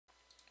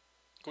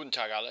Guten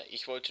Tag alle.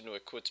 Ich wollte nur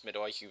kurz mit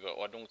euch über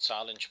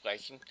Ordnungszahlen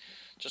sprechen.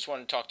 Just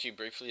want to talk to you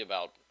briefly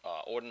about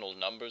ordinal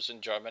numbers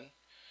in German.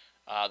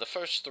 The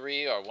first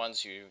three are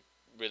ones you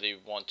really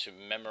want to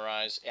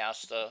memorize.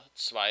 Erste,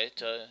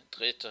 zweite,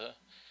 dritte.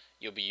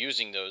 You'll be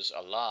using those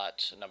a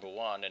lot, number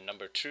one. And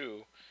number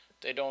two,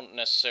 they don't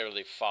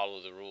necessarily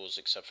follow the rules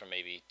except for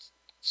maybe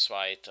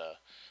zweite.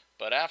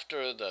 But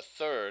after the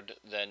third,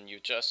 then you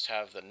just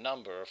have the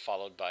number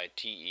followed by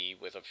TE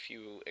with a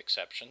few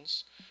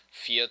exceptions.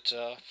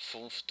 Vierte,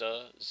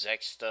 fünfte,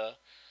 sechste.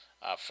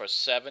 For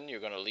seven, you're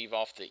going to leave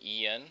off the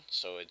EN,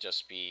 so it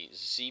just be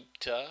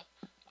siebte,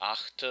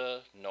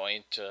 achte,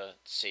 neunte,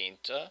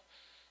 zehnte.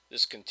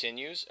 This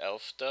continues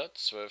elfte,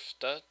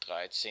 zwölfte,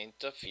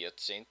 dreizehnte,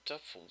 vierzehnte,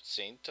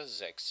 fünfzehnte,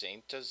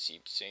 sechzehnte,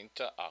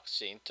 siebzehnte,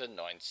 achtzehnte,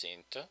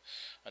 neunzehnte.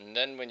 And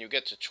then when you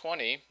get to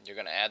 20, you're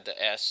going to add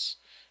the S,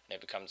 and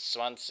it becomes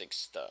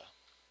zwanzigste.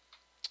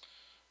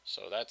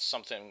 So that's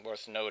something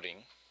worth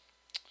noting.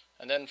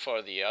 And then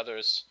for the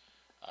others,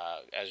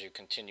 as you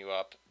continue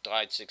up,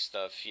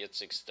 dreißigste,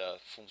 vierzigste,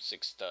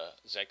 fünfzigste,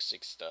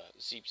 sechzigste,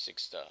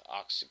 siebzigste,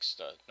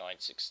 achtzigste,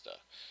 neunzigste.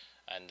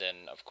 And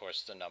then, of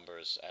course, the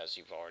numbers as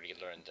you've already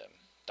learned them.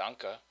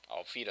 Danke,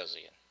 auf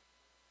Wiedersehen.